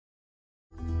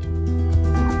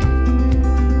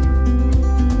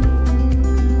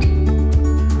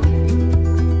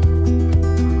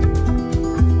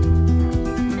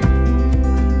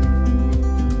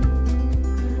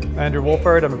Andrew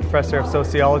Wolford. I'm a professor of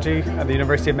sociology at the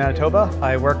University of Manitoba.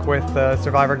 I work with the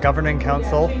Survivor Governing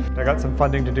Council. I got some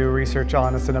funding to do research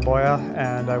on Assiniboia,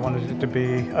 and I wanted it to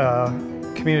be a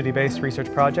community-based research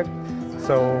project.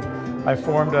 So I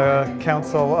formed a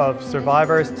council of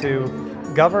survivors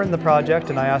to govern the project,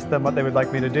 and I asked them what they would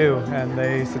like me to do, and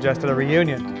they suggested a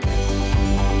reunion.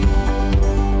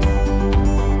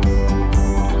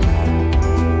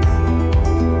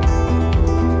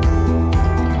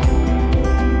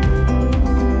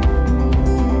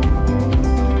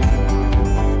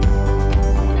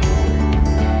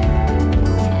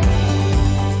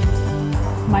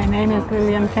 My name is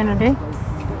William Kennedy,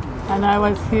 and I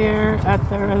was here at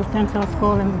the residential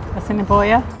school in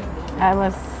Assiniboia. I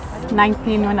was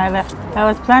 19 when I left. I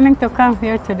was planning to come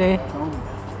here today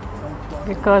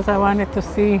because I wanted to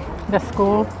see the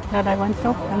school that I went to,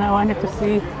 and I wanted to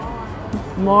see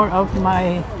more of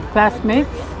my classmates.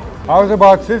 I was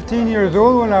about 15 years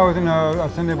old when I was in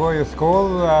Assiniboia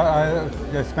school. I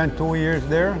spent 2 years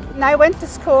there. I went to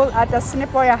school at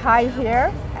Assiniboia High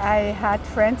here. I had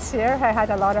friends here. I had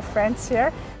a lot of friends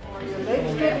here.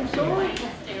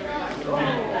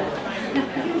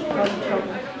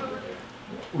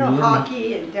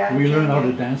 Hockey and dancing. We learned how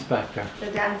to dance back there. The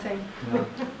dancing.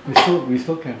 Yeah. We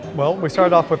still can. Well, we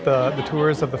started off with the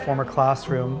tours of the former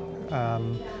classroom,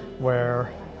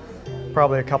 where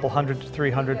probably a couple 100 to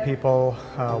 300 people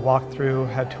walked through,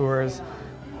 had tours.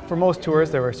 For most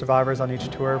tours, there were survivors on each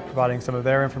tour providing some of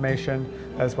their information,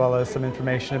 as well as some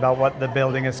information about what the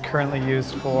building is currently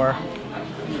used for.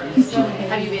 So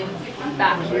have you been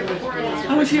back here before?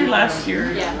 I was here last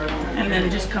year, Yeah. and then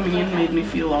just coming in made me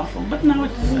feel awful. But now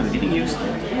I'm getting used to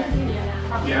it.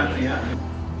 Yeah.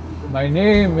 My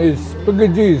name is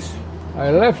Pigagees.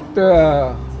 I left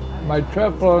my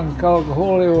travel in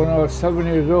Calgary when I was 7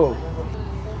 years old.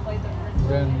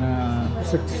 Then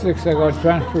 '66 I got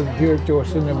transferred here to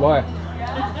Assiniboia.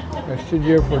 I stayed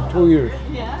here for 2 years.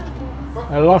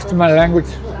 I lost my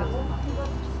language.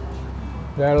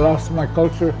 I lost my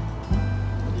culture.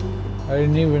 I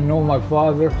didn't even know my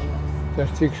father.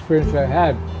 That's the experience I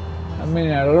had. I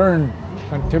mean, I learned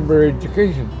contemporary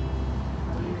education.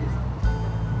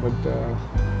 But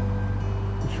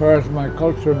as far as my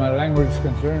culture, my language is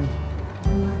concerned,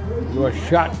 it was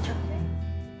shot.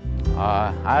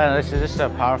 I don't know, this is just a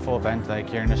powerful event, like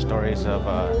hearing the stories of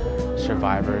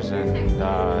survivors, and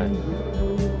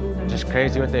just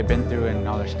crazy what they've been through, and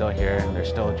now they're still here and they're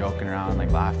still joking around,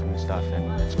 like laughing and stuff,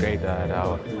 and it's great that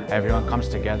everyone comes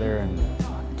together, and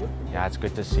yeah, it's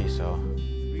good to see. So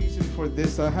for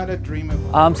this, I had a dream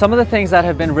some of the things that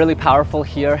have been really powerful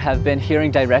here have been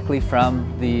hearing directly from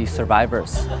the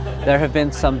survivors. There have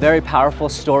been some very powerful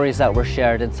stories that were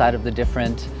shared inside of the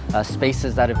different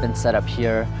spaces that have been set up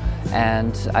here,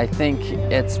 and I think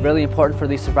it's really important for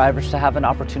these survivors to have an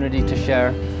opportunity to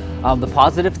share the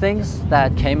positive things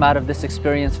that came out of this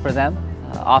experience for them,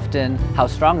 often how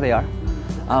strong they are,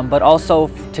 but also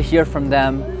to hear from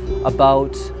them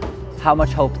about how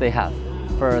much hope they have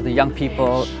for the young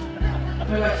people.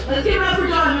 Let's give it up for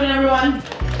Jonathan, everyone!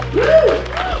 Woo!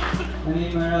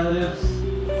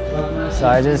 So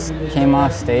I just came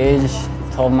off stage,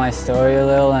 told my story a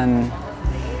little, and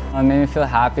it made me feel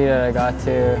happy that I got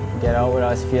to get out what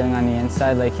I was feeling on the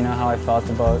inside, like, you know, how I felt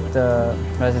about the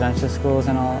residential schools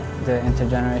and all the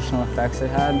intergenerational effects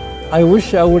it had. I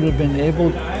wish I would have been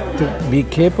able to be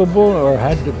capable or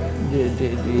had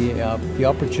the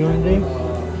opportunity,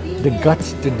 the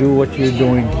guts to do what you're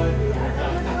doing.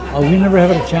 We never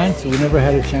had a chance. We never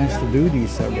had a chance to do these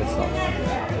sort of stuff.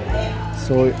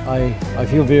 So I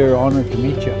feel very honored to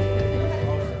meet you.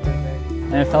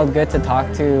 And it felt good to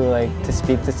talk to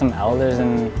speak to some elders,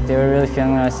 and they were really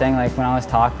feeling what I was saying, like when I was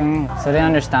talking. So they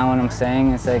understand what I'm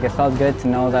saying. It's like, it felt good to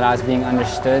know that I was being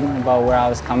understood about where I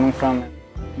was coming from.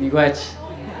 Miigwech.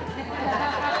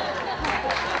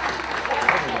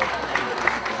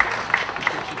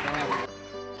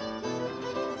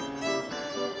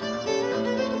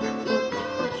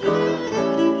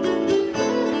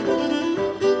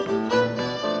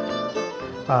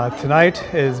 Tonight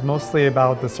is mostly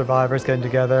about the survivors getting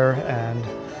together and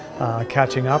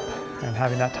catching up and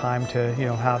having that time to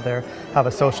have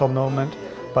a social moment.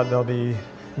 But there'll be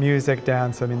music,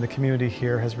 dance. I mean, the community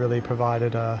here has really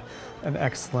provided an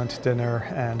excellent dinner,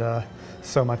 and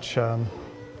so much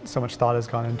thought has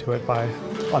gone into it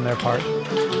on their part.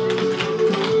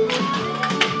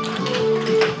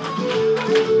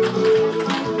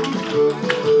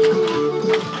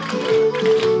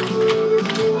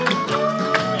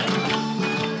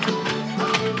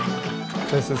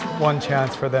 This is one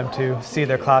chance for them to see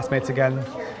their classmates again,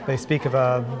 They speak of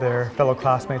their fellow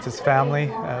classmates as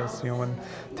family, as when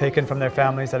taken from their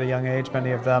families at a young age,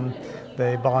 many of them,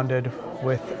 they bonded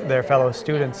with their fellow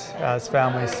students as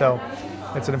families. So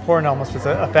it's an important, almost as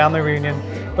a family reunion,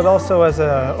 but also as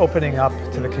a opening up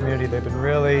to the community. They've been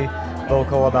really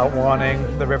vocal about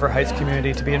wanting the River Heights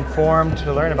community to be informed,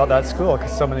 to learn about that school,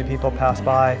 because so many people pass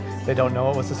by, they don't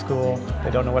know it was a school, they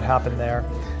don't know what happened there.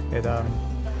 It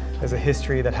is a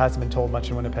history that hasn't been told much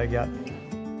in Winnipeg yet.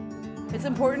 It's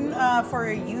important for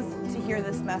our youth to hear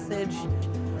this message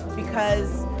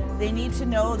because they need to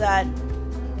know that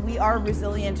we are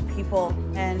resilient people,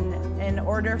 and in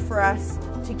order for us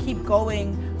to keep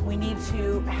going, we need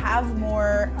to have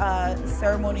more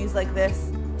ceremonies like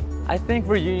this. I think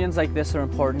reunions like this are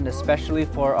important, especially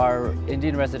for our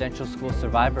Indian residential school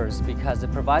survivors, because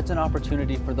it provides an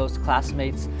opportunity for those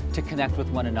classmates to connect with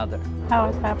one another. I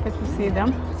was happy to see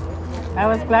them. I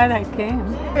was glad I came.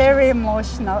 Very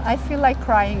emotional. I feel like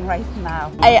crying right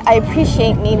now. I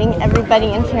appreciate meeting everybody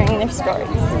and hearing their stories.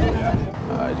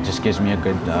 It just gives me a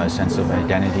good sense of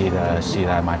identity to see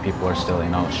that my people are still,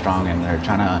 strong, and they're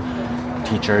trying to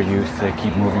teach our youth to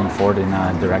keep moving forward in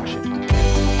that direction.